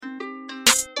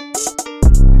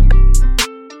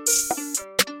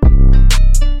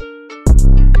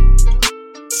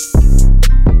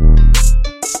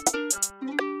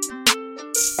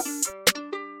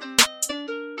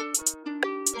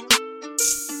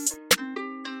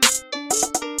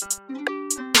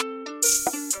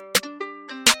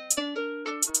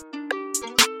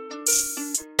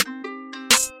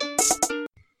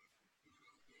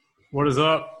What is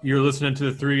up? You're listening to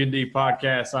the 3&D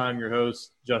podcast. I'm your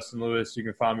host, Justin Lewis. You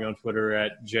can find me on Twitter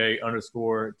at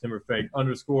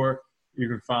J_Timberfake_. You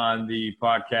can find the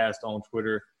podcast on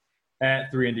Twitter at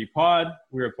 3&D Pod.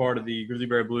 We're a part of the Grizzly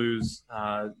Bear Blues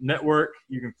network.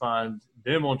 You can find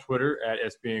them on Twitter at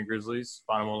SBN Grizzlies.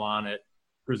 Find them online at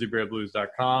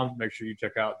grizzlybearblues.com. Make sure you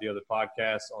check out the other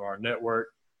podcasts on our network,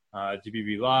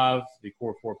 GBB Live, the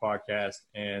Core 4 podcast,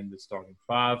 and the Starting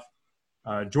Five.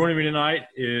 Joining me tonight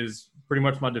is pretty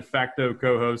much my de facto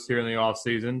co-host here in the off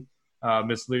season,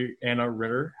 Miss Anna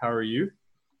Ritter. How are you?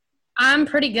 I'm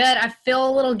pretty good. I feel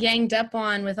a little ganged up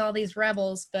on with all these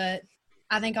Rebels, but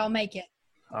I think I'll make it.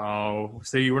 Oh,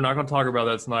 see, we're not going to talk about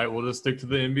that tonight. We'll just stick to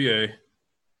the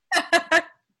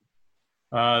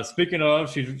NBA. Speaking of,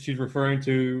 she's referring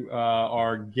to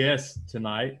our guest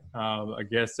tonight, a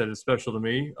guest that is special to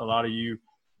me. A lot of you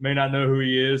may not know who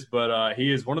he is, but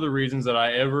he is one of the reasons that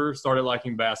I ever started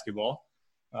liking basketball.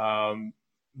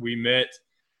 We met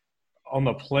on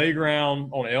the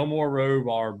playground on Elmore Road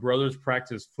while our brothers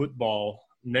practiced football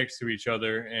next to each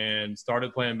other and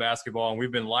started playing basketball. And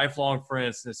we've been lifelong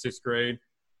friends since sixth grade.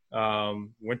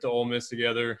 Went to Ole Miss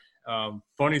together.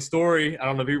 Funny story, I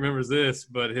don't know if he remembers this,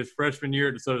 but his freshman year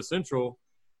at DeSoto Central,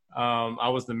 I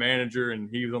was the manager and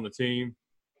he was on the team.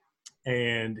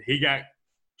 And he got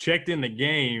checked in the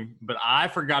game, but I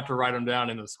forgot to write him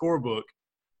down in the scorebook.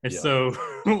 And so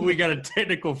we got a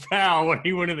technical foul when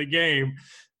he went in the game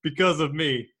because of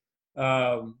me.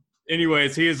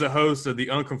 Anyways, he is the host of the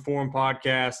Unconformed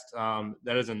podcast.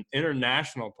 That is an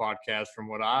international podcast from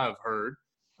what I've heard.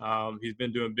 He's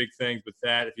been doing big things with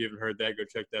that. If you haven't heard that, go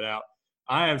check that out.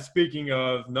 I am speaking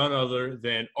of none other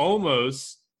than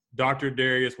almost Dr.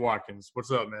 Darius Watkins. What's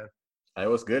up, man? Hey,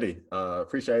 what's goody?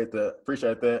 Appreciate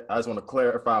that. I just want to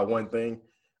clarify one thing.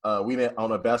 We met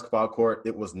on a basketball court.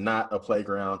 It was not a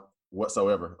playground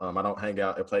whatsoever. I don't hang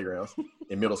out at playgrounds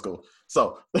in middle school.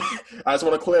 So I just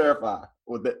want to clarify.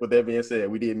 With that being said,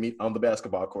 we did meet on the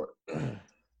basketball court.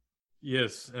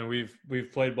 Yes, and we've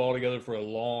played ball together for a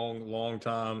long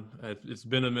time. It's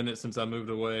been a minute since I moved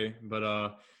away,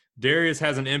 but Darius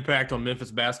has an impact on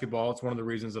Memphis basketball. It's one of the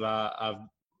reasons that I've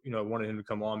wanted him to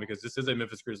come on, because this is a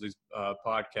Memphis Grizzlies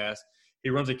podcast. He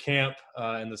runs a camp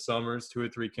in the summers, 2 or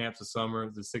 3 camps a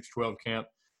summer, the 6-12 camp,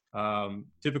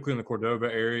 typically in the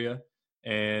Cordova area.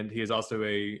 And he is also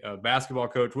a basketball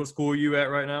coach. What school are you at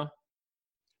right now?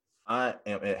 I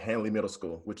am at Hanley Middle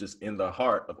School, which is in the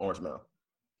heart of Orange Mound,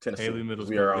 Tennessee. Hanley Middle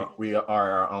School. We are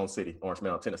our own city, Orange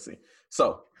Mound, Tennessee.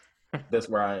 So that's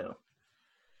where I am.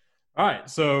 All right,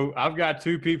 so I've got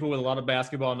 2 people with a lot of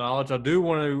basketball knowledge. I do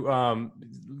want to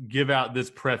give out this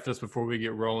preface before we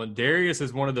get rolling. Darius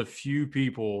is one of the few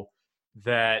people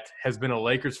that has been a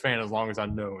Lakers fan as long as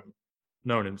I've known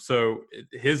him. So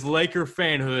his Laker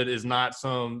fanhood is not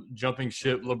some jumping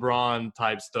ship LeBron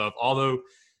type stuff, although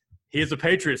he is a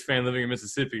Patriots fan living in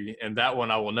Mississippi, and that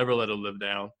one I will never let him live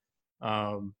down.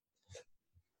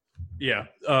 It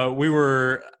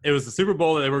was the Super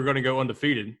Bowl that they were going to go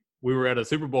undefeated. We were at a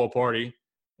Super Bowl party,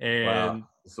 and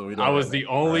so I was the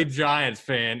only Giants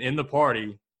fan in the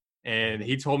party, and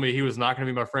he told me he was not going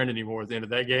to be my friend anymore at the end of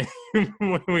that game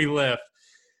when we left.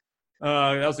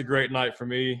 That was a great night for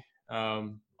me,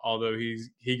 although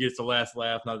he gets the last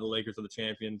laugh, not the Lakers are the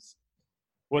champions.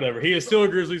 Whatever. He is still a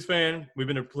Grizzlies fan. We've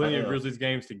been to plenty of Grizzlies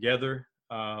games together.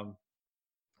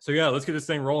 Let's get this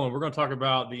thing rolling. We're going to talk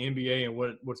about the NBA and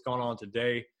what's going on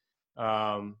today.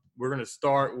 We're going to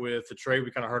start with the trade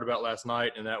we kind of heard about last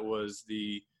night, and that was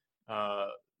the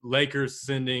Lakers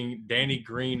sending Danny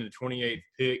Green, the 28th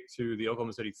pick, to the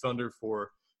Oklahoma City Thunder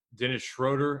for Dennis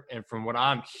Schroeder. And from what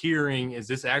I'm hearing is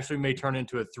this actually may turn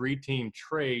into a 3-team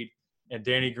trade, and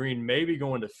Danny Green may be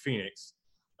going to Phoenix.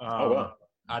 Wow.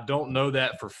 I don't know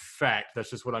that for fact. That's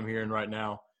just what I'm hearing right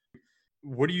now.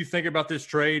 What do you think about this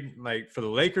trade, like for the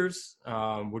Lakers?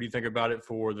 What do you think about it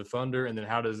for the Thunder? And then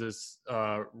how does this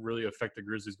really affect the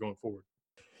Grizzlies going forward?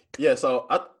 Yeah, so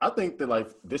I think that, like,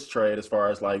 this trade, as far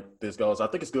as, like, this goes, I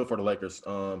think it's good for the Lakers.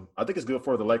 I think it's good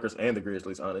for the Lakers and the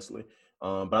Grizzlies, honestly.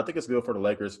 But I think it's good for the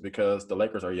Lakers because the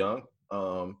Lakers are young.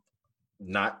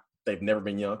 They've never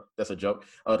been young. That's a joke.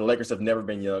 The Lakers have never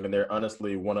been young, and they're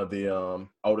honestly one of the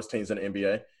oldest teams in the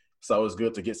NBA. So it's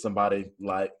good to get somebody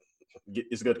like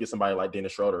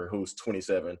Dennis Schroeder, who's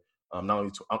 27.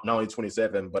 Not only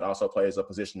 27, but also plays a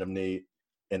position of need.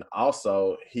 And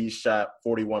also, he shot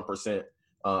 41%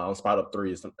 on spot-up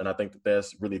threes, and I think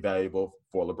that's really valuable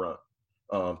for LeBron,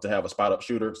 to have a spot-up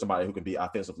shooter, somebody who can be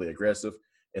offensively aggressive,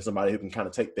 and somebody who can kind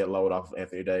of take that load off of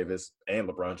Anthony Davis and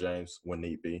LeBron James when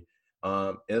need be.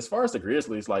 And as far as the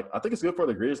Grizzlies, like, I think it's good for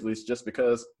the Grizzlies just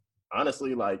because,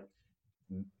 honestly, like,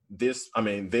 this and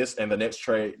the next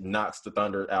trade knocks the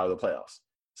Thunder out of the playoffs.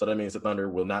 So that means the Thunder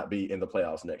will not be in the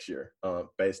playoffs next year,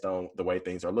 based on the way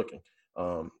things are looking.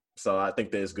 So I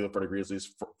think that it's good for the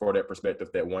Grizzlies for that perspective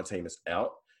that one team is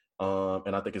out.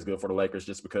 And I think it's good for the Lakers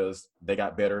just because they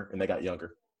got better and they got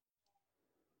younger.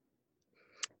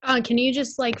 Can you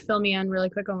just fill me in really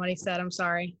quick on what he said? I'm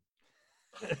sorry.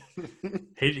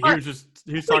 He's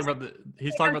talking about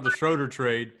the Schroeder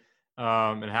trade,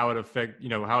 and how it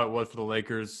how it was for the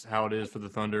Lakers, how it is for the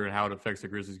Thunder, and how it affects the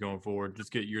Grizzlies going forward.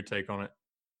 Just get your take on it.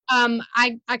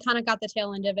 I kind of got the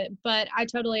tail end of it, but I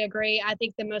totally agree. I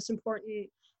think the most important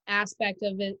aspect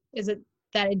of it is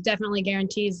that it definitely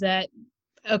guarantees that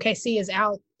OKC is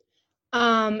out.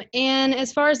 And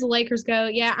as far as the Lakers go,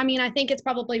 yeah, I mean, I think it's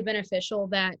probably beneficial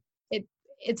that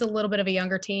it's a little bit of a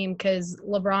younger team because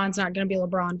LeBron's not going to be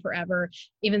LeBron forever,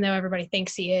 even though everybody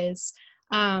thinks he is.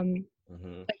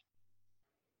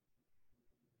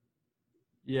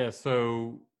 Yeah,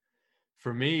 so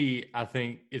for me, I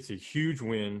think it's a huge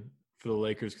win for the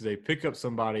Lakers because they pick up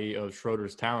somebody of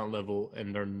Schroeder's talent level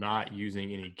and they're not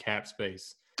using any cap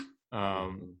space.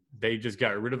 They just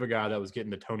got rid of a guy that was getting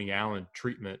the Tony Allen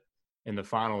treatment in the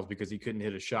finals because he couldn't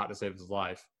hit a shot to save his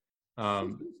life.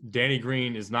 Danny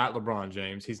Green is not LeBron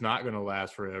James. He's not going to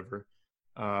last forever.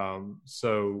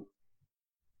 So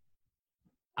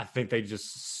I think they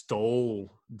just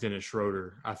stole Dennis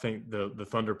Schroeder. I think the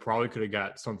Thunder probably could have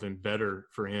got something better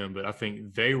for him, but I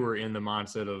think they were in the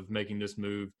mindset of making this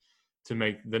move to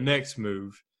make the next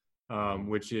move,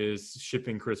 which is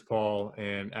shipping Chris Paul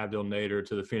and Abdel Nader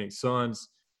to the Phoenix Suns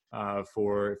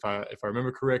for, if I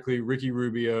remember correctly, Ricky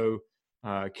Rubio,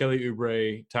 Kelly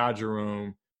Oubre, Ty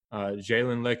Jerome,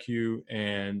 Jalen Lecque,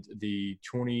 and the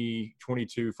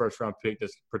 2022 first-round pick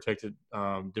that's protected,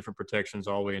 different protections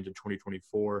all the way into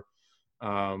 2024.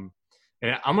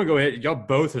 And I'm going to go ahead. Y'all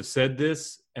both have said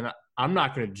this, and I'm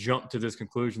not going to jump to this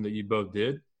conclusion that you both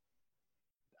did.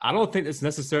 I don't think this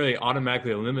necessarily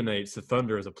automatically eliminates the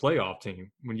Thunder as a playoff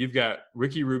team. When you've got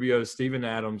Ricky Rubio, Steven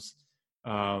Adams,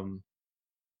 and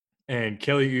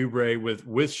Kelly Oubre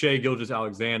with Shai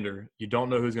Gilgeous-Alexander, you don't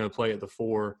know who's going to play at the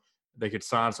 4. They could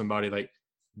sign somebody.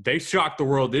 They shocked the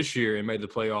world this year and made the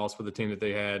playoffs for the team that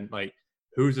they had.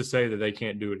 Who's to say that they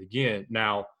can't do it again?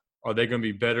 Now, are they going to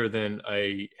be better than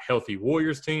a healthy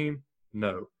Warriors team?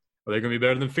 No. Are they going to be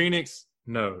better than Phoenix?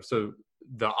 No. So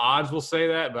the odds will say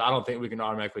that, but I don't think we can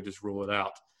automatically just rule it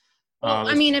out. Well,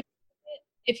 I mean,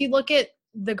 if you look at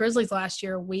the Grizzlies last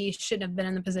year, we shouldn't have been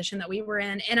in the position that we were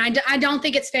in. And I don't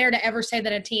think it's fair to ever say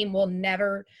that a team will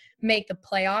never make the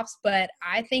playoffs, but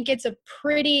I think it's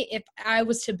if I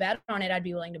was to bet on it, I'd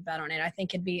be willing to bet on it. I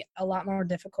think it'd be a lot more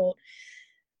difficult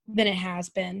than it has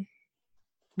been.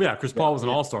 Yeah, Chris Paul was an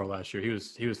all-star last year. He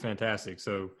was fantastic.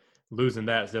 So losing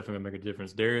that is definitely going to make a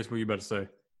difference. Darius, what were you about to say?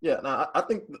 Yeah, no, I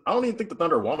don't even think the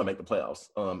Thunder want to make the playoffs.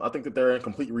 I think that they're in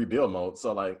complete rebuild mode.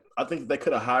 So I think they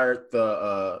could have hired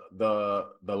the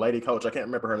lady coach. I can't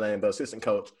remember her name, the assistant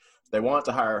coach. They wanted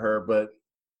to hire her, but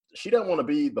she doesn't want to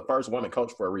be the first woman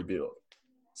coach for a rebuild.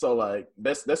 So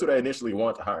that's who they initially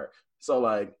wanted to hire. So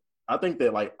I think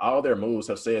that all their moves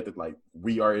have said that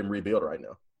we are in rebuild right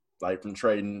now. From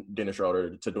trading Dennis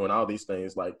Schroeder to doing all these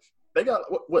things. They got,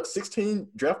 16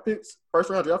 draft picks,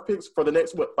 first-round draft picks for the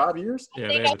next, 5 years? Yeah,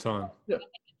 they have a ton.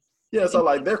 Yeah,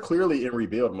 so, they're clearly in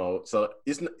rebuild mode. So,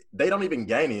 they don't even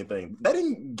gain anything. They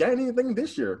didn't gain anything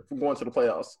this year from going to the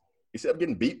playoffs, except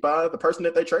getting beat by the person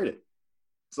that they traded.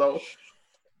 So,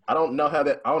 I don't know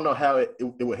how it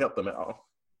would help them at all.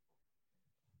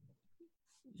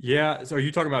 Yeah, so are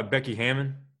you talking about Becky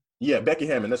Hammon? Yeah, Becky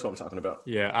Hammon, that's what I'm talking about.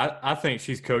 Yeah, I think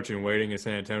she's coaching waiting in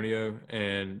San Antonio,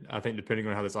 and I think depending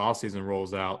on how this offseason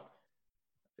rolls out,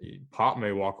 Pop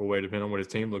may walk away depending on what his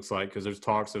team looks like because there's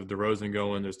talks of DeRozan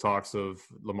going. There's talks of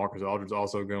LaMarcus Aldridge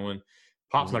also going.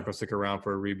 Pop's not going to stick around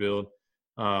for a rebuild.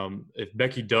 If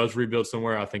Becky does rebuild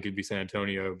somewhere, I think it'd be San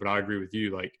Antonio. But I agree with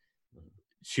you.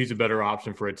 She's a better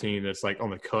option for a team that's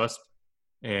on the cusp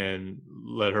and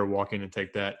let her walk in and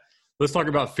take that. Let's talk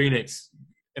about Phoenix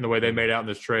and the way they made out in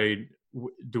this trade.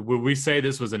 Would we say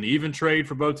this was an even trade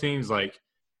for both teams?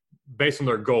 Based on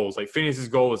their goals, Phoenix's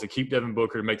goal is to keep Devin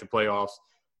Booker to make the playoffs.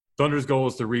 Thunder's goal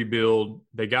is to rebuild.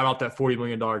 They got off that $40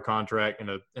 million contract and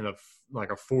a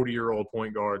 40-year-old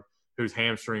point guard whose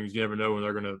hamstrings you never know when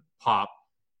they're going to pop.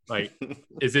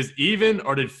 Is this even,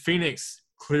 or did Phoenix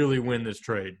clearly win this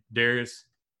trade? Darius?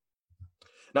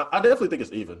 Now, I definitely think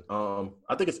it's even.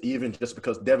 I think it's even just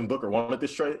because Devin Booker wanted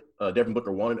this trade. Devin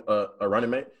Booker wanted a running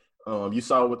mate. You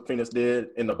saw what Phoenix did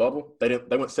in the bubble. They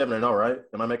went 7-0, right?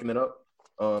 Am I making it up?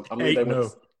 I believe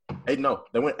 8-0. 8-0.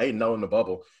 They went 8-0 in the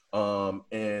bubble.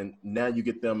 And now you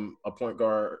get them a point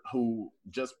guard who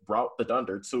just brought the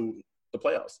Thunder to the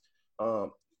playoffs.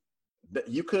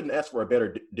 You couldn't ask for a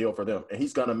better deal for them. And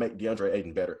he's going to make DeAndre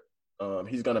Ayton better.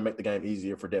 He's going to make the game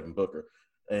easier for Devin Booker.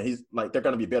 And they're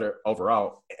going to be better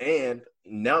overall. And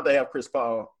now they have Chris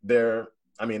Paul. They're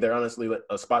honestly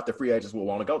a spot the free agents will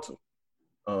want to go to.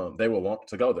 They will want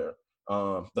to go there.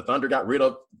 The Thunder got rid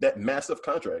of that massive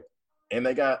contract, and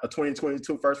they got a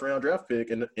 2022 first-round draft pick.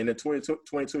 And the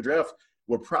 2022 draft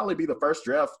will probably be the first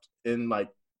draft in, like,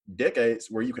 decades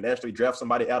where you can actually draft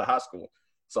somebody out of high school.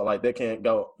 So, like, they can't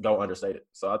go understated.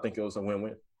 So I think it was a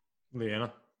win-win.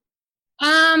 Leanna?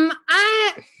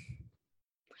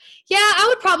 I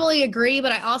would probably agree,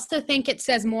 but I also think it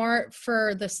says more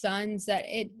for the Suns that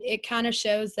it kind of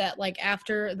shows that, like,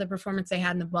 after the performance they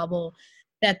had in the bubble,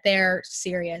 that they're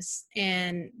serious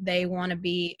and they want to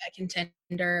be a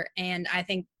contender. And I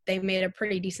think they made a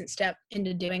pretty decent step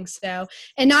into doing so.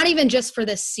 And not even just for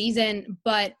this season,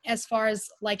 but as far as,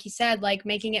 like you said, like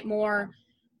making it more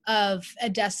of a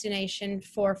destination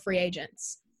for free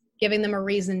agents, giving them a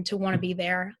reason to want to be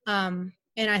there. And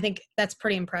I think that's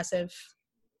pretty impressive.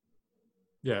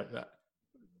 Yeah.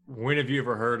 When have you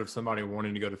ever heard of somebody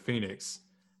wanting to go to Phoenix?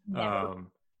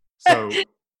 So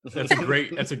that's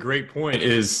a great point.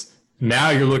 Is now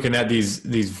you're looking at these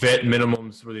vet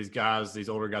minimums for these guys, these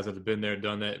older guys that have been there,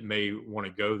 done that, may want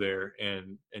to go there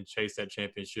and chase that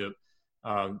championship.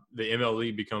 The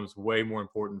MLE becomes way more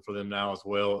important for them now, as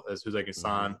well as who they can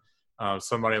sign.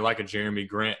 Somebody like a Jeremy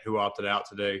Grant, who opted out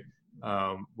today,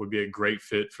 would be a great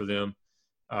fit for them.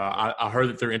 I heard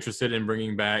that they're interested in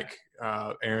bringing back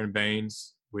Aaron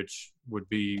Baines, which would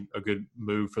be a good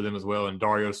move for them as well. And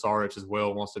Dario Saric as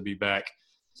well wants to be back.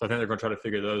 So I think they're going to try to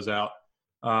figure those out.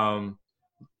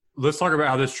 Let's talk about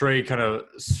how this trade kind of,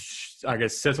 I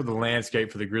guess, sets up the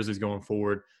landscape for the Grizzlies going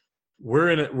forward. We're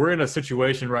in a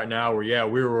situation right now where,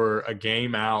 we were a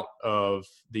game out of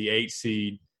the 8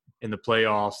 seed in the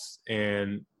playoffs,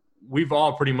 and we've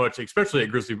all pretty much, especially at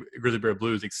Grizzly Bear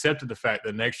Blues, accepted the fact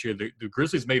that next year the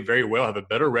Grizzlies may very well have a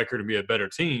better record and be a better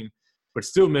team, but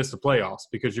still miss the playoffs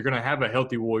because you're going to have a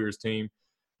healthy Warriors team.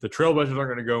 The Trailblazers aren't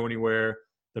going to go anywhere.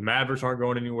 The Mavericks aren't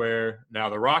going anywhere. Now,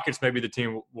 the Rockets may be the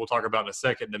team we'll talk about in a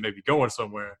second that may be going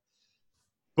somewhere.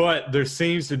 But there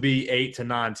seems to be 8 to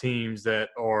 9 teams that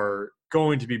are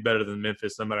going to be better than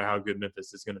Memphis, no matter how good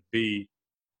Memphis is going to be.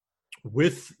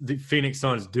 With the Phoenix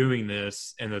Suns doing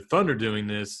this and the Thunder doing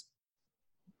this,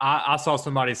 I saw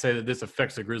somebody say that this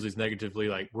affects the Grizzlies negatively.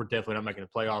 Like, we're definitely not making the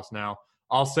playoffs now.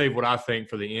 I'll save what I think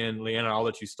for the end. Leanna, I'll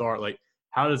let you start. Like,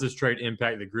 how does this trade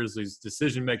impact the Grizzlies'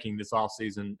 decision-making this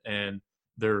offseason and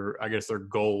their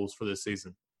goals for this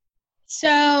season?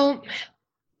 So,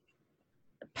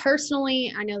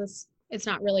 personally, I know it's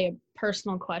not really a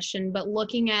personal question, but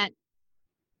looking at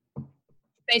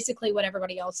basically what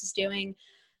everybody else is doing,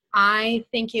 I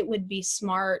think it would be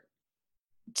smart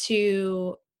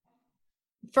to –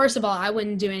 first of all, I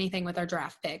wouldn't do anything with our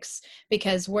draft picks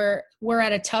because we're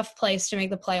at a tough place to make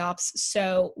the playoffs.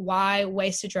 So why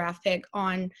waste a draft pick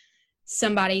on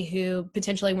somebody who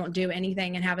potentially won't do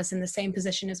anything and have us in the same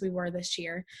position as we were this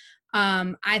year?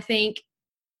 I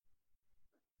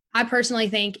personally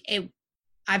think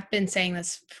I've been saying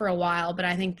this for a while, but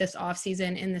I think this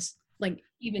offseason and this, like,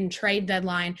 even trade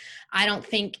deadline, I don't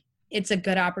think it's a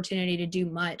good opportunity to do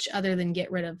much other than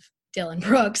get rid of Dylan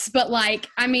Brooks. But, like,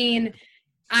 I mean –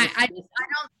 I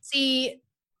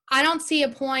don't see a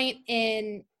point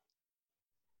in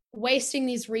wasting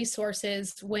these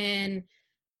resources when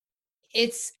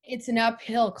it's an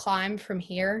uphill climb from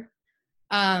here.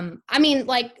 I mean,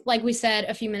 like we said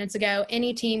a few minutes ago,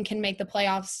 any team can make the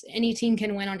playoffs, any team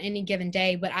can win on any given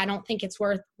day, but I don't think it's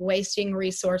worth wasting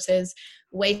resources,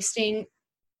 wasting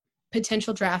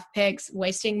potential draft picks,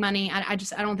 wasting money. I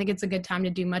don't think it's a good time to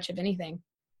do much of anything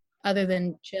other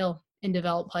than chill and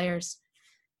develop players.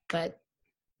 But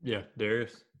yeah,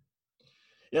 Darius.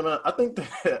 Yeah, man, I think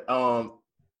that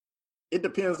it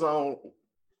depends on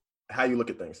how you look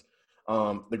at things.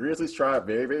 The Grizzlies tried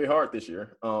very, very hard this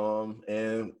year,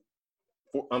 and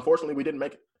unfortunately, we didn't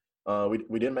make it.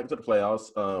 We didn't make it to the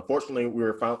playoffs. Fortunately, we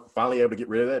were finally able to get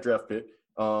rid of that draft pick.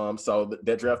 So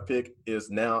that draft pick is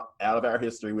now out of our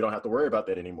history. We don't have to worry about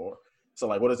that anymore. So,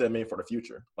 like, what does that mean for the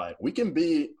future? Like, we can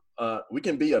be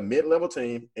a mid-level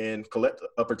team and collect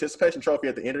a participation trophy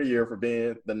at the end of the year for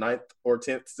being the 9th or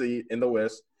 10th seed in the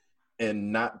West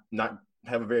and not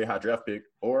have a very high draft pick.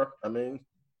 Or, I mean,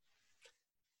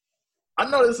 I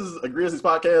know this is a Grizzlies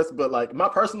podcast, but, like, my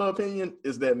personal opinion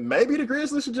is that maybe the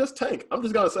Grizzlies should just tank. I'm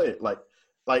just going to say it. Like,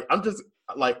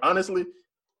 honestly,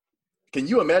 can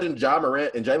you imagine Ja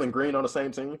Morant and Jalen Green on the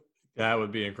same team? That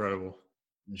would be incredible.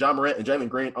 Ja Morant and Jalen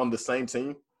Green on the same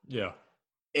team, Yeah.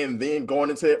 and then going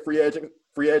into that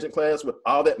free agent class with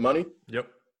all that money. Yep.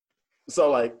 So,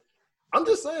 like, I'm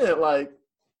just saying, like,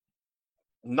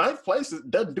 ninth place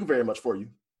doesn't do very much for you.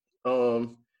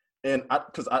 And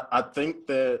I think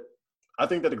that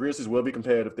the Grizzlies will be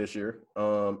competitive this year.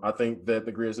 I think that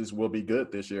the Grizzlies will be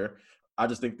good this year. I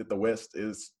just think that the West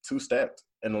is too stacked,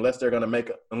 and unless they're going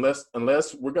to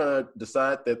unless we're going to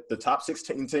decide that the top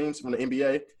 16 teams from the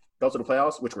NBA go to the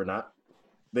playoffs, which we're not,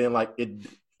 then like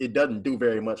it doesn't do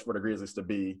very much for the Grizzlies to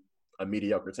be a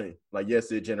mediocre team. Like,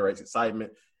 yes, it generates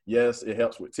excitement. Yes, it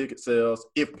helps with ticket sales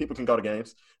if people can go to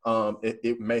games.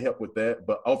 It may help with that,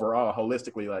 but overall,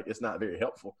 holistically, like, it's not very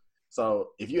helpful. So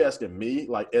if you're asking me,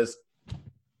 like, as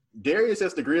Darius,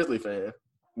 as the Grizzly fan,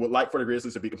 would like for the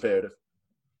Grizzlies to be competitive,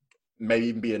 maybe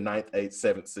even be a 9th, 8th,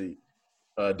 7th seed.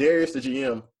 Darius, the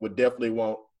GM, would definitely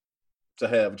want to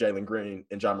have Jalen Green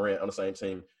and Ja Morant on the same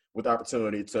team with the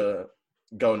opportunity to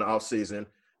go in the offseason.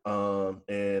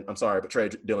 And I'm sorry, but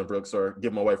trade Dylan Brooks or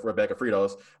give him away for a bag of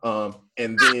Fritos.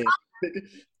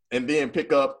 And then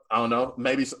pick up, I don't know,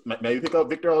 maybe pick up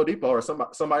Victor Oladipo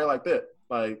or somebody like that.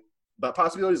 Like, the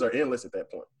possibilities are endless at that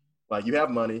point. Like, you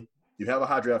have money, you have a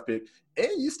high draft pick,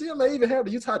 and you still may even have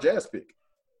the Utah Jazz pick.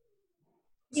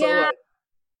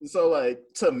 So, like,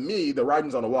 to me, the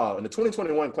writing's on the wall. And the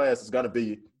 2021 class is going to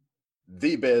be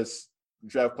the best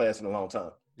draft class in a long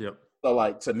time. Yep. So,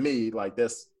 like, to me, like,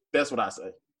 that's what I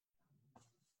say.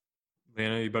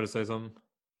 Vanna, you better say something?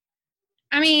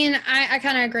 I mean, I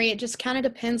kind of agree. It just kind of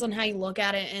depends on how you look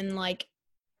at it. And, like,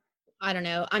 I don't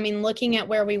know. I mean, looking at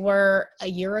where we were a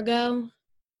year ago,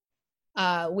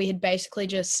 we had basically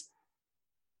just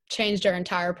changed our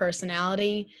entire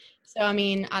personality. So, I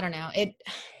mean, I don't know.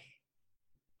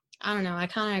 I don't know. I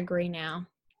kind of agree now.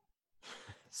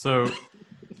 So,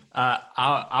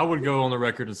 I would go on the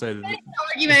record and say that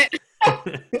argument.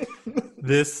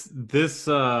 this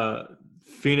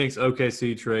Phoenix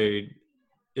OKC trade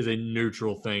is a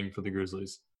neutral thing for the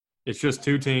Grizzlies. It's just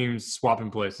two teams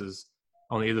swapping places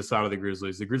on either side of the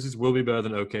Grizzlies. The Grizzlies will be better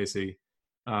than OKC.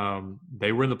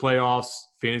 They were in the playoffs.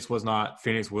 Phoenix was not.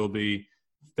 Phoenix will be.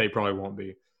 They probably won't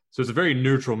be. So it's a very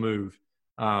neutral move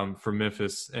for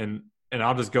Memphis. And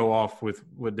I'll just go off with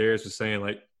what Darius was saying.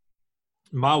 Like,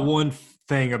 my one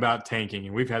thing about tanking,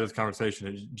 and we've had this conversation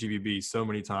at GBB so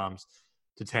many times,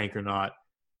 to tank or not,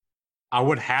 I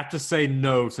would have to say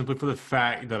no, simply for the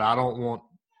fact that I don't want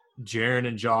Jaren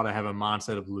and Ja to have a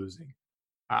mindset of losing.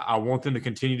 I want them to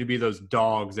continue to be those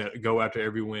dogs that go after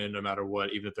every win no matter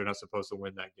what, even if they're not supposed to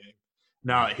win that game.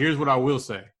 Now, here's what I will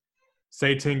say.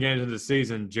 Say 10 games into the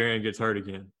season, Jaren gets hurt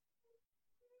again.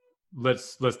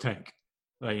 Let's tank.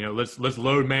 Let's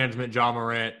load management Ja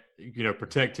Morant,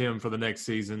 protect him for the next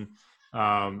season.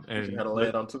 And teach him how to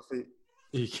land on 2 feet.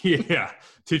 Yeah,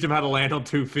 teach him how to land on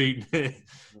 2 feet.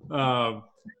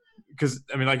 Because,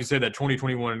 I mean, like you said, that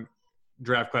 2021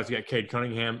 draft class, you got Cade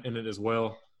Cunningham in it as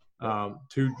well.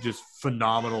 Two just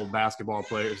phenomenal basketball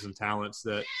players and talents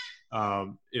that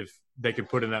if they could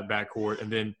put in that backcourt.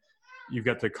 And then you've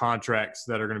got the contracts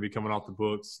that are going to be coming off the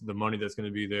books, the money that's going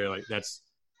to be there. Like, that's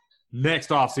next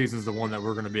offseason is the one that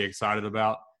we're going to be excited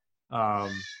about.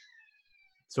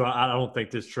 So I don't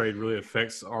think this trade really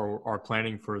affects our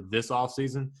planning for this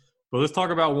offseason. But let's talk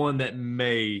about one that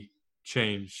may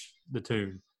change the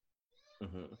tune.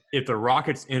 Mm-hmm. If the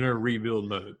Rockets enter rebuild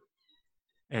mode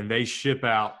and they ship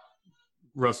out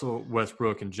Russell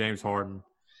Westbrook and James Harden,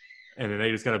 and then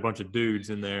they just got a bunch of dudes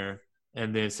in there,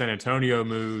 and then San Antonio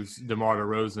moves DeMar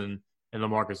DeRozan and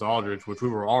LaMarcus Aldridge, which we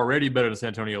were already better than San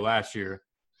Antonio last year,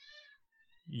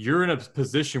 you're in a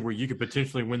position where you could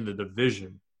potentially win the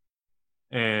division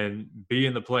and be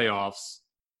in the playoffs,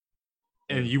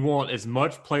 and you want as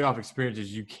much playoff experience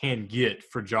as you can get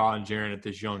for Ja and Jaren at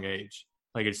this young age.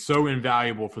 Like, it's so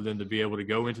invaluable for them to be able to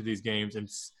go into these games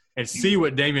and see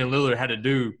what Damian Lillard had to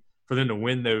do for them to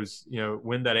win those,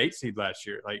 win that 8 seed last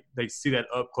year. Like, they see that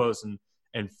up close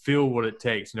and feel what it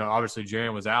takes. Obviously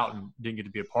Jaren was out and didn't get to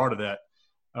be a part of that.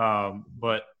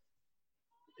 But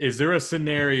is there a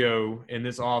scenario in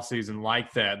this offseason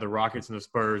like that, the Rockets and the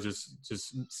Spurs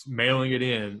just mailing it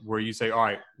in, where you say, all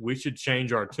right, we should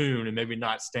change our tune and maybe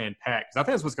not stand pat? Because I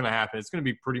think that's what's going to happen. It's going to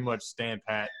be pretty much stand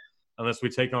pat unless we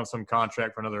take on some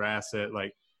contract for another asset.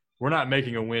 Like, we're not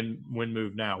making a win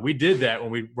move now. We did that when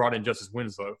we brought in Justice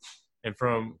Winslow. And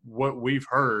from what we've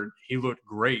heard, he looked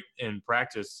great in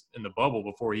practice in the bubble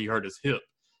before he hurt his hip.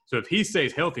 So if he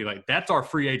stays healthy, like, that's our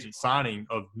free agent signing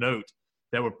of note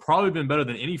that would probably have been better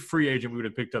than any free agent we would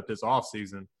have picked up this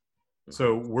offseason.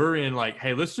 So we're in, like,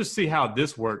 hey, let's just see how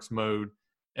this works mode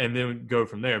and then go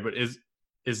from there. But is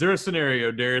there a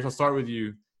scenario, Darius, I'll start with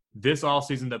you, this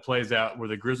offseason that plays out where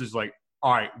the Grizzlies like,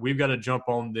 all right, we've got to jump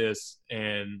on this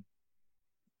and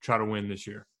try to win this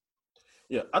year?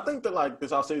 Yeah, I think that like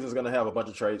this offseason is going to have a bunch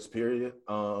of trades, period.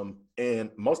 And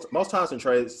most times in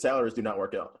trades, salaries do not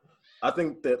work out. I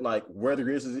think that like where the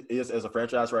Grizzlies is as a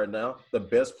franchise right now, the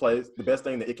best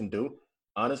thing that it can do,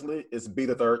 honestly, is be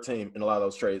the third team in a lot of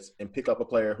those trades and pick up a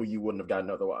player who you wouldn't have gotten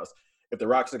otherwise. If the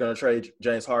Rockets are going to trade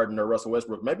James Harden or Russell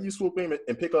Westbrook, maybe you swoop in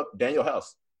and pick up Daniel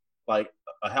House, like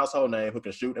a household name who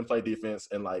can shoot and play defense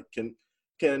and like can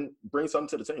bring something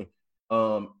to the team.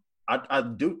 I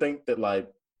do think that like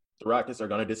the Rockets are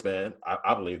going to disband.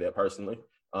 I believe that personally.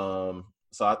 So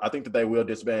I think that they will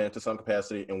disband to some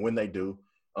capacity. And when they do,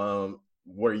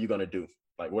 what are you going to do?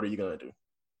 Like, what are you going to do?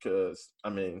 Because, I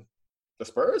mean, the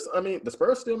Spurs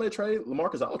still may trade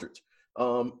LaMarcus Aldridge.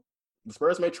 The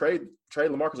Spurs may trade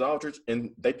LaMarcus Aldridge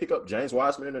and they pick up James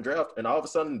Wiseman in the draft, and all of a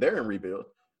sudden they're in rebuild.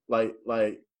 Like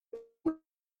what's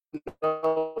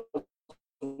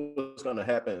going to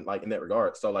happen like in that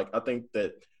regard? So like I think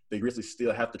that the Grizzlies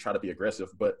still have to try to be aggressive.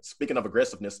 But speaking of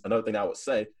aggressiveness, another thing I would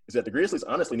say is that the Grizzlies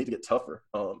honestly need to get tougher.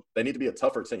 They need to be a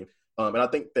tougher team. And I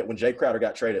think that when Jay Crowder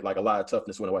got traded, like a lot of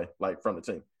toughness went away, like from the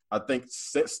team. I think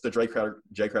since the Jay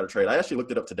Crowder trade, I actually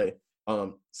looked it up today.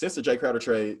 Since the Jay Crowder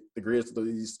trade, the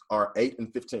Grizzlies are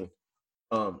 8-15.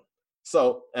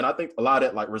 So, and I think a lot of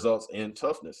that like results in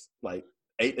toughness, like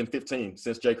 8-15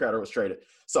 since Jay Crowder was traded.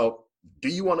 So, do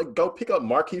you want to go pick up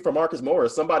Markieff or Marcus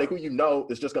Morris, somebody who you know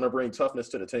is just going to bring toughness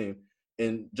to the team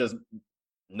and just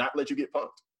not let you get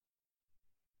punked?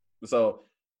 So,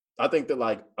 I think that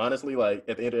like honestly, like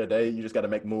at the end of the day, you just got to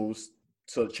make moves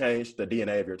to change the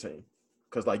DNA of your team,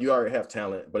 because like you already have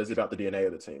talent, but it's about the DNA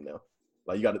of the team now.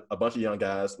 Like you got a bunch of young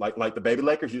guys, like the baby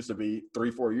Lakers used to be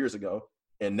 3-4 years ago,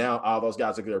 and now all those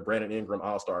guys are good. Brandon Ingram,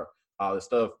 All-Star, all this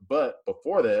stuff. But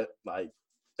before that, like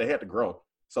they had to grow.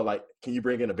 So like, can you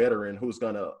bring in a veteran who's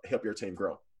gonna help your team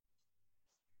grow?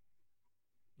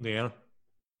 Leanna?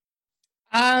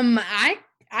 I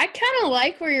kind of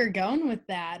like where you're going with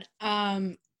that.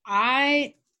 I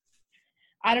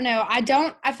don't know. I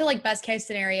feel like best case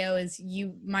scenario is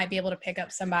you might be able to pick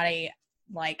up somebody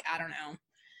like, I don't know.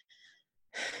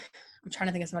 I'm trying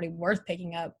to think of somebody worth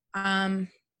picking up. I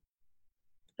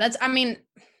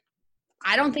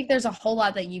don't think there's a whole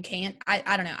lot that you can't.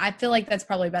 I don't know. I feel like that's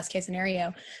probably best case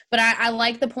scenario. But I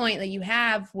like the point that you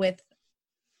have with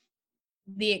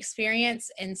the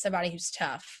experience and somebody who's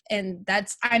tough. And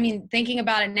that's, thinking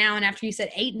about it now and after you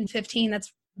said 8-15,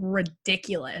 that's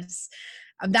ridiculous.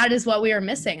 That is what we are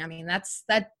missing. That's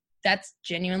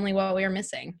genuinely what we are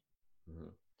missing.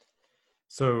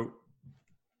 So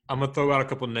I'm going to throw out a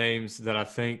couple names that I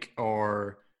think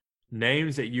are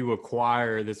names that you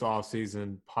acquire this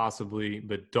offseason possibly,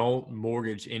 but don't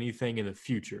mortgage anything in the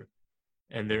future.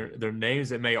 And they're names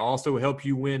that may also help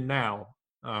you win now,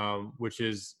 which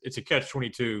is – it's a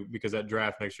catch-22 because that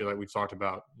draft next year, like we've talked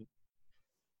about,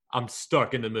 I'm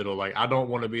stuck in the middle. Like I don't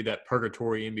want to be that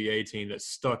purgatory NBA team that's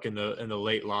stuck in the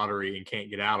late lottery and can't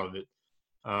get out of it.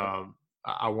 I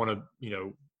want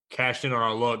to, cash in on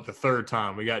our luck the third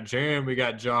time. We got Jaren, we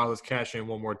got Ja. Let's cash in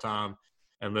one more time,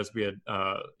 and let's be a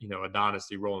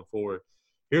dynasty rolling forward.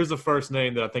 Here's the first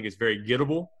name that I think is very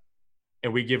gettable,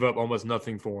 and we give up almost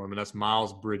nothing for him, and that's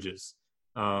Miles Bridges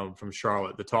from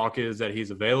Charlotte. The talk is that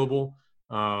he's available.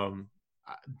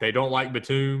 They don't like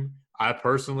Batum. I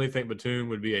personally think Batum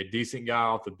would be a decent guy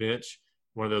off the bench,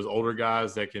 one of those older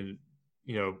guys that can,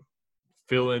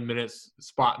 fill in minutes,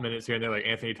 spot minutes here and there like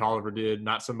Anthony Tolliver did,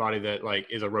 not somebody that like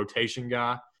is a rotation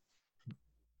guy.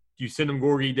 You send him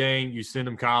Gorgui Dieng, you send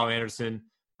him Kyle Anderson,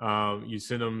 you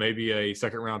send him maybe a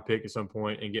second-round pick at some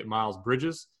point and get Miles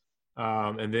Bridges.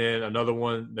 And then another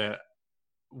one that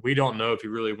we don't know if he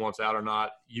really wants out or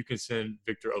not, you can send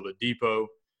Victor Oladipo.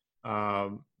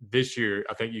 This year,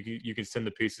 I think you can send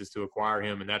the pieces to acquire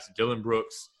him, and that's Dillon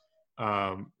Brooks,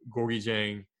 Gorgui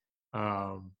Dieng,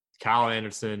 Kyle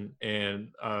Anderson, and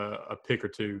a pick or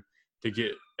two to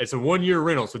get. It's a 1-year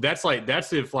rental, so that's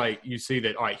if like you see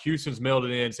that all right, Houston's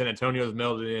melded in, San Antonio's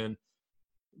melded in.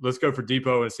 Let's go for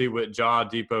Depot and see what Ja,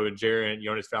 Depot, and Jaren,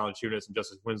 Jonas Valanciunas, and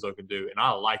Justice Winslow can do, and I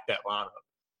like that lineup.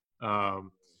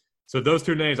 So those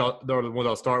two names are the ones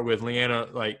I'll start with. Leanna,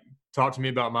 like talk to me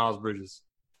about Miles Bridges.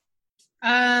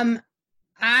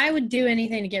 I would do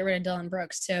anything to get rid of Dillon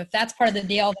Brooks. So if that's part of the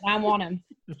deal, then I want him.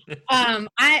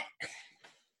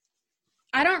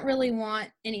 I don't really want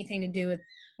anything to do with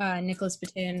Nicholas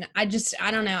Batum. I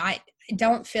don't know. I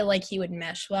don't feel like he would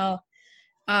mesh well.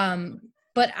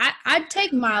 But I'd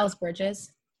take Miles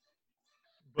Bridges.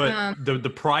 But the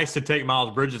price to take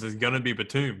Miles Bridges is going to be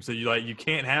Batum. So you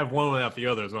can't have one without the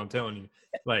other is what I'm telling you.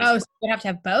 Like, Oh, so you have to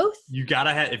have both? you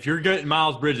gotta have. If you're getting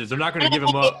Miles Bridges, they're not going to give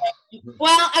him up.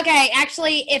 Well, okay.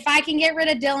 Actually, if I can get rid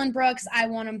of Dylan Brooks, I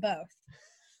want them both.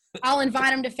 I'll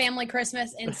invite him to family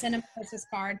Christmas and send him a Christmas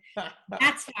card.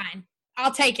 That's fine.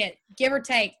 I'll take it. Give or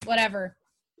take, whatever.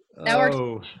 That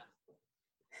works.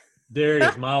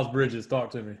 Darius, Miles Bridges, talk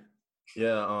to me.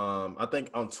 Yeah, I think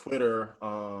on Twitter,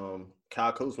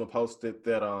 Kyle Kuzma posted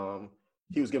that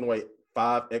he was giving away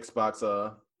 5 Xbox,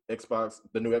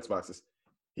 the new Xboxes.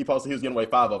 He posted he was giving away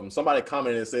 5 of them. Somebody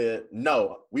commented and said,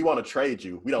 "No, we want to trade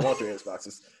you. We don't want your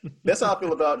Xboxes." That's how I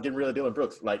feel about getting rid of Dylan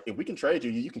Brooks. Like, if we can trade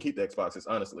you, you can keep the Xboxes,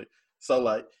 honestly. So,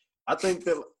 like, I think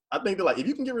that like if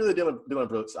you can get rid of Dylan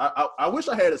Brooks, I wish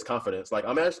I had his confidence. Like,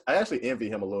 I actually envy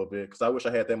him a little bit because I wish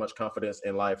I had that much confidence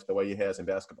in life the way he has in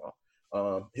basketball.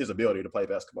 His ability to play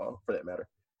basketball, for that matter.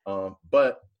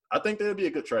 But I think that would be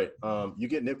a good trade. You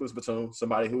get Nicholas Batum,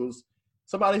 somebody who's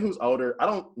older. I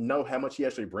don't know how much he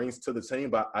actually brings to the team,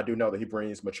 but I do know that he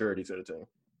brings maturity to the team.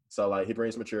 So, like, he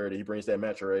brings maturity, he brings that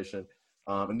maturation.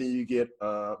 And then you get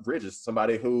Bridges,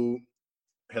 somebody who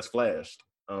has flashed.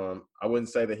 I wouldn't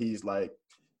say that he's like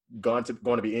going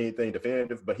to be anything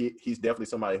definitive, but he's definitely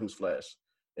somebody who's flashed.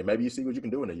 And maybe you see what you can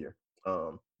do in a year.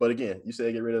 But again, you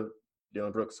say get rid of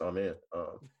Dylan Brooks, so I'm in.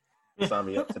 Sign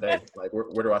me up today. Like,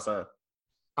 where do I sign?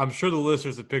 I'm sure the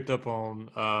listeners have picked up on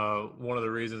one of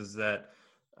the reasons that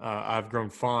I've grown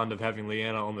fond of having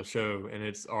Leanna on the show, and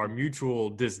it's our mutual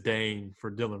disdain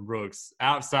for Dylan Brooks.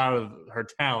 Outside of her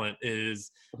talent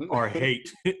is our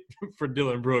hate for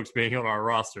Dylan Brooks being on our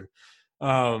roster.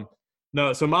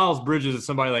 No, so Miles Bridges is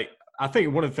somebody like – I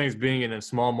think one of the things being in a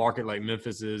small market like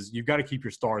Memphis is you've got to keep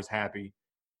your stars happy,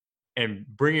 and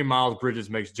bringing Miles Bridges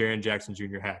makes Jaren Jackson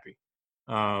Jr. happy.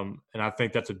 And I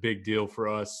think that's a big deal for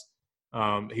us.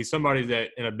 He's somebody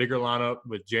that in a bigger lineup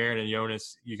with Jaren and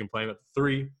Jonas, you can play him at the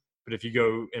 3. But if you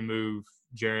go and move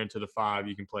Jaren to the 5,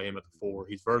 you can play him at the 4.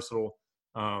 He's versatile.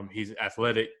 He's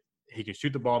athletic. He can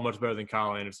shoot the ball much better than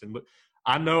Kyle Anderson. Look,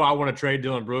 I know I want to trade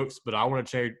Dylan Brooks, but I want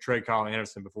to trade Kyle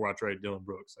Anderson before I trade Dylan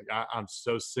Brooks. Like, I'm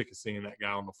so sick of seeing that guy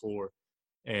on the floor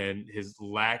and his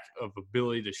lack of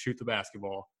ability to shoot the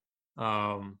basketball.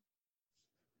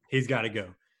 He's got to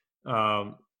go.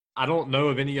 I don't know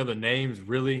of any other names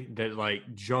really that like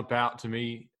jump out to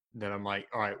me that I'm like,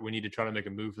 all right, we need to try to make a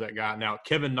move for that guy. Now,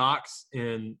 Kevin Knox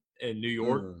in New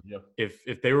York,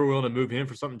 if they were willing to move him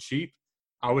for something cheap,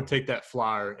 I would take that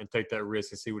flyer and take that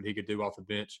risk and see what he could do off the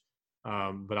bench.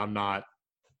 But I'm not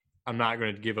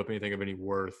going to give up anything of any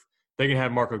worth. They can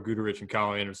have Marko Guduric and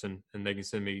Kyle Anderson, and they can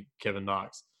send me Kevin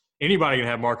Knox. Anybody can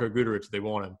have Marko Guduric if they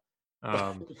want him.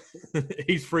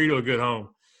 He's free to a good home.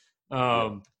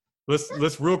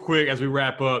 Let's real quick as we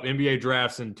wrap up. NBA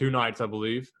drafts in 2 nights, I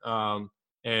believe,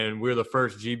 and we're the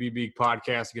first GBB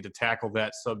podcast to get to tackle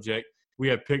that subject. We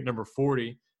have pick number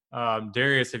 40.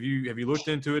 Darius, have you looked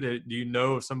into it? Do you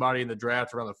know of somebody in the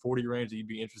draft around the 40 range that you'd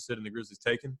be interested in the Grizzlies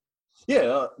taking?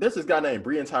 Yeah, there's this guy named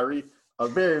Breein Tyree, a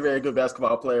very, very good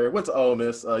basketball player. Went to Ole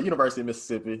Miss, University of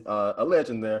Mississippi, a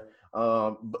legend there.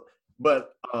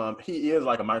 But he is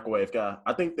like a microwave guy.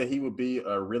 I think that he would be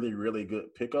a really, really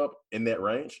good pickup in that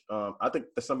range. I think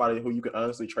that's somebody who you can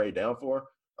honestly trade down for.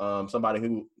 Somebody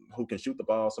who can shoot the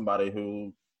ball. Somebody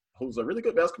who's a really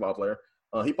good basketball player.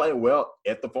 He played well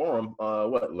at the Forum.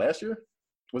 Last year?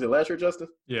 Was it last year, Justin?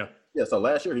 Yeah. Yeah. So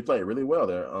last year he played really well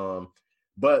there.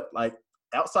 But like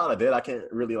outside of that, I can't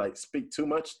really like speak too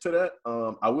much to that.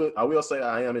 I will say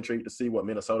I am intrigued to see what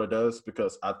Minnesota does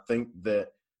because I think that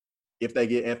if they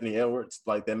get Anthony Edwards,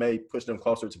 like they may push them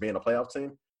closer to being a playoff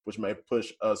team, which may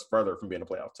push us further from being a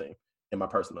playoff team, in my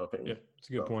personal opinion. Yeah, it's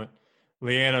a good point.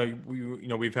 Leanna,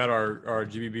 we've had our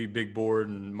GBB big board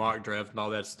and mock draft and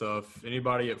all that stuff.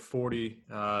 Anybody at 40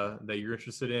 that you're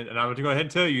interested in? And I'm going to go ahead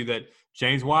and tell you that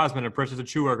James Wiseman and Precious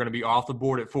Achiuwa are going to be off the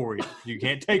board at 40. You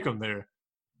can't take them there.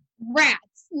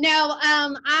 Rats. No,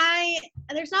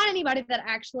 there's not anybody that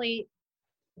actually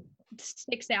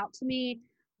sticks out to me.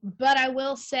 But I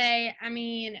will say, I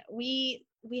mean, we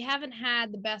haven't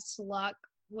had the best luck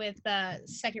with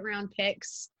second round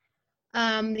picks.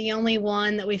 The only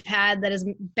one that we've had that has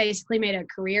basically made a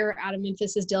career out of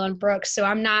Memphis is Dylan Brooks. So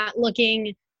I'm not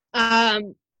looking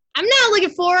forward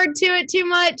to it too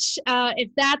much. If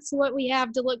that's what we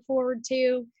have to look forward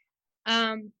to.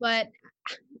 But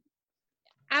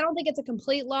I don't think it's a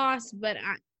complete loss, but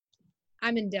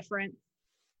I'm indifferent.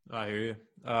 I hear you.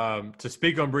 To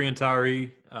speak on Breein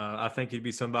Tyree, I think he'd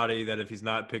be somebody that if he's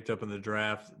not picked up in the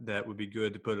draft, that would be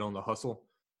good to put it on the hustle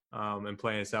and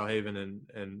play in South Haven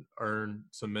and earn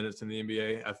some minutes in the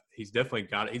NBA. He's definitely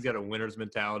got it. He's got a winner's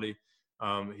mentality.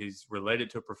 He's related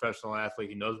to a professional athlete.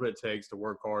 He knows what it takes to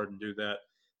work hard and do that.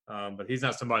 But he's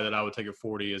not somebody that I would take at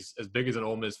 40. As big as an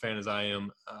Ole Miss fan as I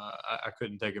am, I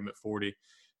couldn't take him at 40.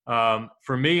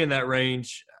 For me in that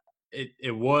range,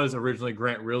 it was originally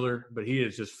Grant Riller, but he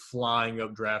is just flying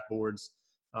up draft boards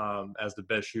as the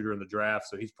best shooter in the draft,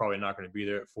 so he's probably not going to be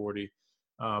there at 40.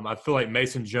 I feel like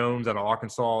Mason Jones out of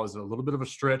Arkansas is a little bit of a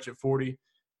stretch at 40.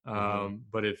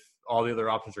 But if all the other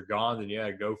options are gone, then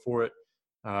yeah, go for it.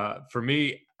 For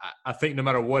me, I think no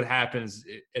matter what happens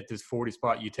at this 40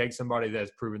 spot, you take somebody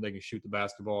that's proven they can shoot the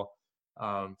basketball.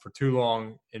 For too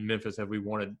long in Memphis have we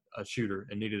wanted a shooter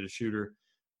and needed a shooter.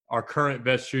 Our current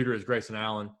best shooter is Grayson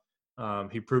Allen.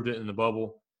 He proved it in the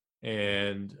bubble.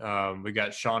 And we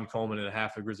got Sean Coleman and a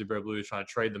half of Grizzly Bear Blues trying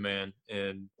to trade the man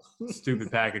in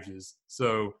stupid packages.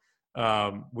 So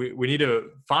we need to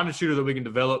find a shooter that we can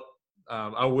develop.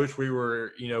 I wish we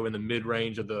were, in the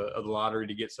mid-range of the lottery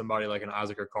to get somebody like an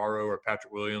Isaac Okaro or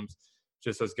Patrick Williams,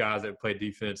 just those guys that play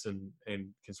defense and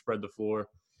can spread the floor.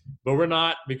 But we're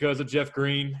not because of Jeff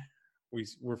Green.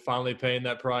 We're finally paying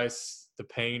that price. The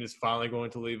pain is finally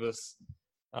going to leave us.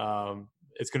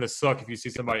 It's going to suck if you see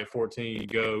somebody at 14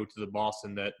 go to the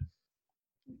Boston that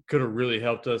could have really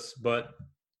helped us, but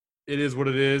it is what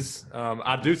it is.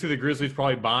 I do see the Grizzlies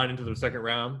probably buying into their second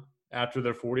round after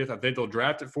their 40th. I think they'll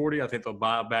draft at 40. I think they'll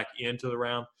buy back into the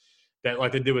round. That,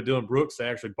 like they did with Dylan Brooks, they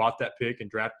actually bought that pick and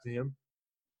drafted him.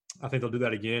 I think they'll do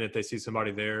that again if they see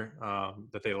somebody there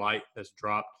that they like that's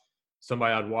dropped.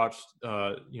 Somebody I'd watched,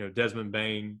 Desmond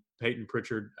Bain, Peyton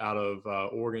Pritchard out of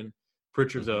Oregon.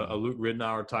 Pritchard's a Luke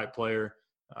Ridnour type player.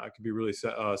 Could be really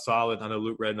solid. I know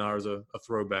Luke Ridnour is a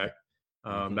throwback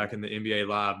back in the NBA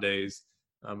Live days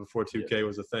before 2K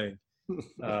was a thing.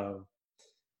 But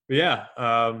yeah,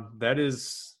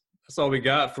 that's all we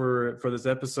got for this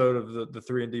episode of the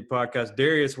 3&D podcast.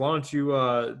 Darius, why don't you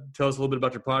tell us a little bit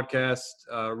about your podcast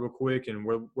real quick and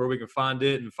where we can find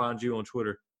it and find you on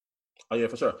Twitter. Oh, yeah,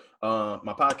 for sure.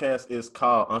 My podcast is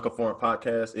called Unconformed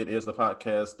Podcast. It is the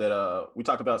podcast that we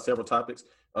talk about several topics.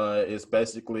 It's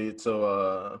basically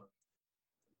to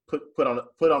put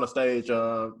on a stage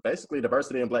basically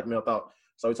diversity and Black male thought.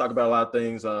 So we talk about a lot of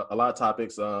things, a lot of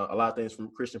topics, a lot of things from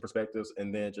Christian perspectives,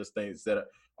 and then just things that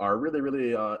are really,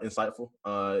 really insightful.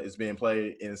 It's being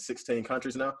played in 16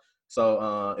 countries now.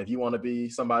 So if you want to be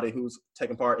somebody who's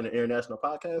taking part in an international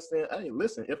podcast, then hey,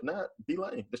 listen. If not, be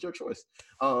lame. That's your choice.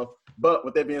 But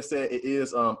with that being said, it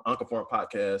is Unconformed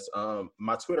Podcast.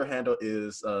 My Twitter handle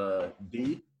is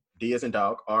D as in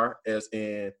dog, R as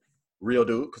in real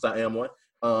dude, because I am one.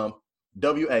 WATKIN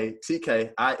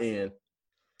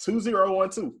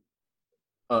 2012.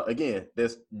 Again,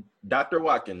 that's Dr.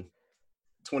 Watkin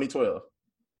 2012.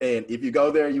 And if you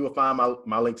go there, you will find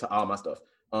my link to all my stuff.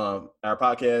 Our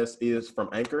podcast is from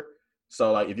Anchor.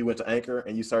 So like if you went to Anchor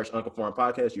and you search Unconformed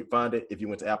Podcast, you'd find it. If you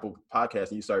went to Apple Podcasts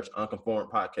and you search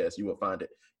Unconformed Podcast, you will find it.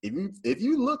 If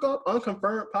you look up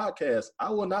Unconfirmed Podcast,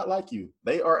 I will not like you.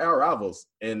 They are our rivals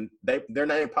and their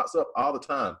name pops up all the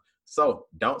time. So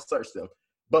don't search them.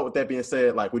 But with that being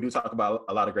said, like we do talk about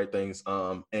a lot of great things.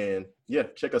 And yeah,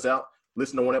 check us out.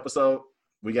 Listen to one episode.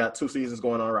 We got 2 seasons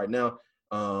going on right now.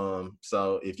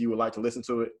 So if you would like to listen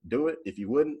to it, do it. If you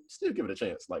wouldn't, still give it a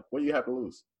chance. Like, what do you have to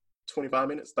lose? 25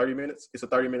 minutes, 30 minutes? It's a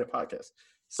 30-minute podcast.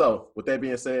 So with that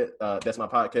being said, that's my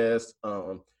podcast.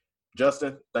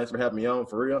 Justin, thanks for having me on,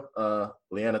 for real.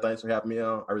 Leanna, thanks for having me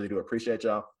on. I really do appreciate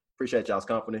y'all. Appreciate y'all's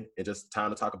company. And just time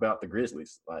to talk about the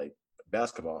Grizzlies, like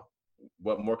basketball.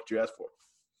 What more could you ask for?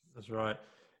 That's right.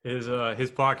 His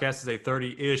podcast is a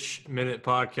 30-ish minute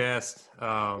podcast.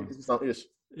 It's not ish.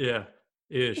 Yeah.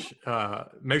 Ish.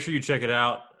 Make sure you check it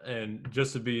out. And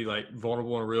just to be like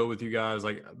vulnerable and real with you guys,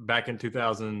 like back in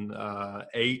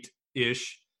 2008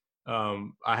 ish, I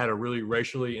had a really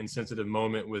racially insensitive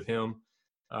moment with him.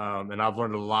 And I've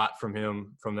learned a lot from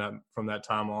him from that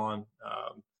time on.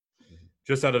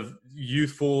 Just out of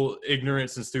youthful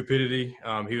ignorance and stupidity.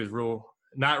 He was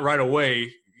not right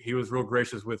away. He was real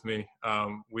gracious with me.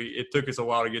 It took us a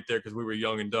while to get there because we were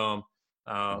young and dumb.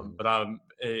 But I'm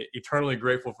eternally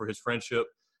grateful for his friendship.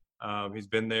 He's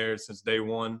been there since day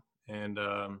one, and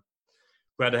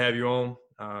glad to have you on.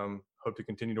 Hope to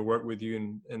continue to work with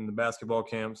you in the basketball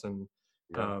camps and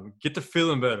get to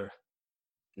feeling better.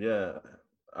 Yeah,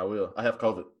 I will. I have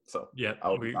COVID, so yeah, I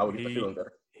will get to feeling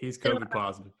better. He's COVID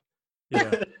positive.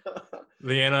 Yeah.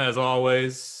 Leanna, as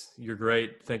always, you're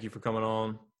great. Thank you for coming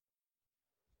on.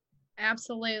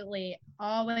 Absolutely.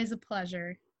 Always a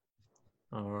pleasure.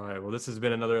 All right. Well, this has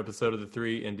been another episode of the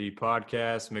 3&D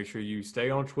podcast. Make sure you stay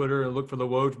on Twitter and look for the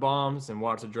Woj bombs and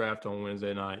watch the draft on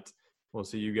Wednesday night. We'll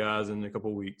see you guys in a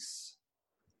couple weeks.